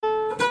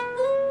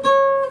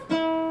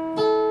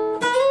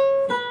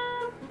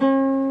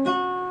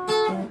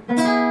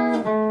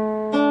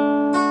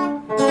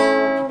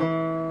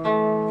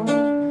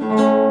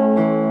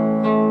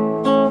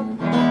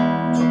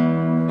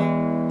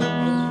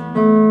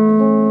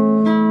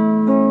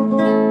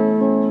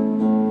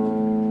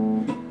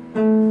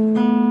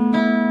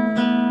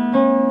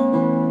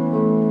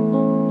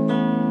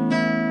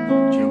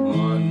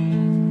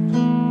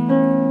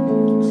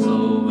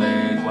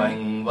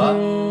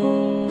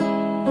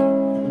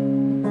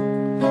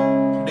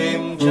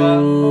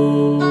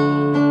trắng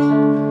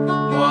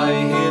ngoài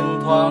hiên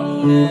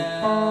thoáng nghe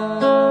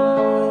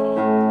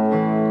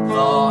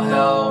gió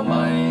heo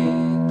mây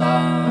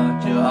ta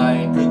chưa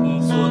ai thức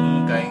suốt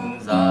cánh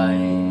dài,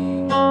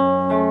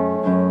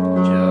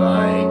 chờ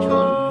ai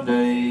trốn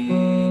đây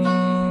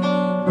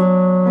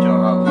cho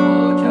hậu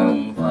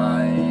chẳng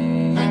phải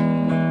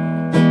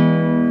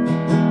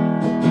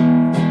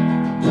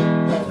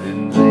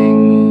thuyền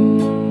tình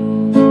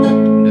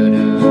đưa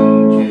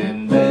đường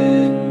chuyển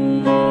bên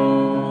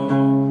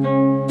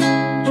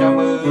cho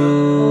mưa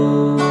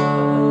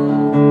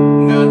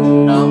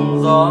ngân năm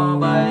gió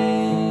bay.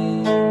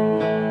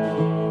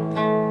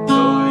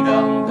 Đôi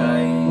đắng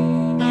cay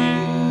như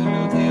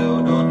lưu thiêu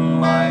đốt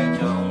mái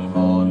trong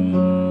hồn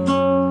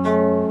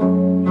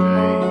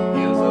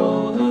người yêu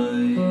dấu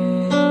ơi,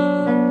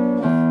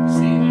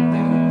 xin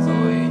đừng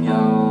dối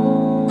nhau.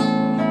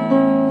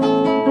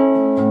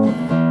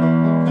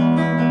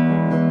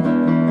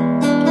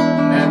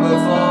 Never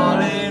fall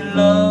in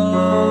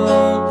love,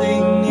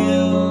 tình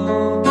yêu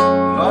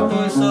ngót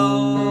tối sâu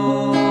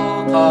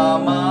thà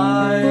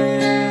mãi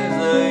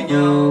rời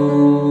nhau,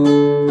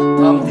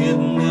 thắm thiết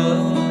nhớ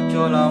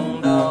cho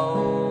lòng đau.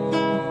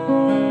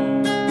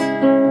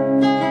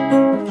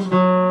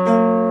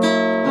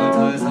 Ôi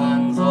thời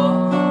gian gió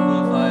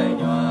mưa phai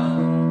nhòa,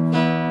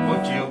 một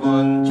chiều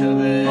buồn trở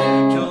về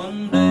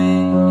chốn đây,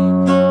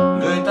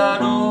 người ta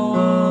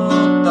đốt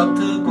tập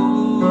thư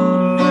cũ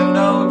niềm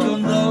đau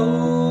chôn giấu.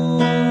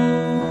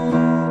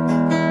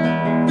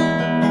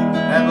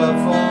 Never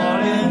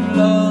fall in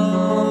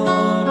love,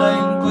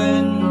 đành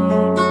quên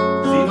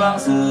dĩ vãng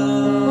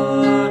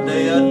xưa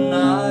đầy ân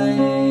ái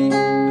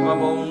và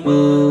mộng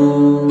mơ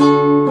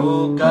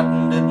cô cắt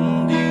đứt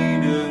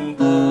đi đường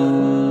tơ.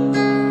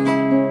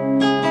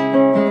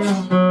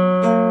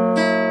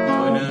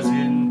 Thôi nợ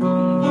duyên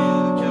cũng như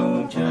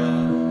trông chờ,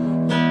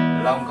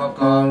 lòng có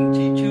còn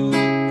chỉ chút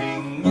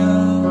tình nhớ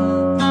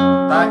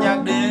ta nhắc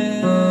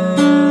đến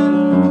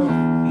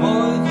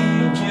mỗi khi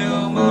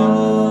chiều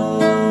mưa.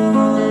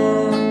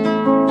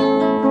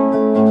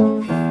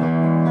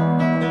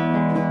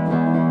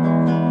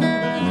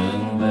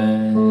 Đường về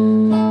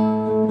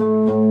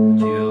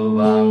chiều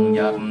vàng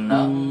nhạt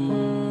nắng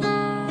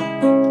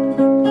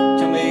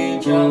cho mây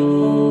trắng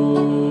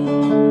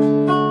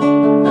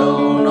đầu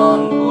non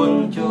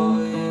cuốn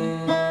trôi.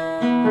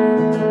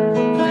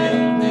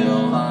 Tiếng tiêu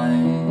ai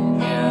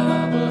nghe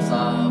bờ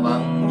xa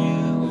vắng như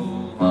u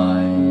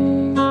hoài,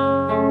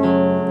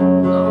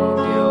 dòng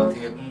tiêu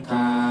thiết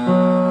tha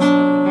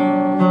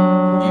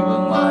như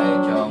vương mãi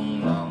trong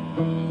lòng.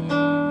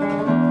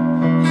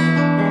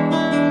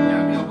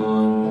 Nhạc điệu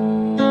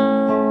buồn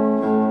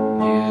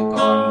như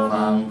còn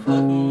phảng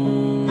phất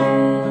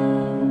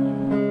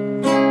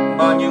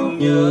bao nhiêu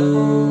nhớ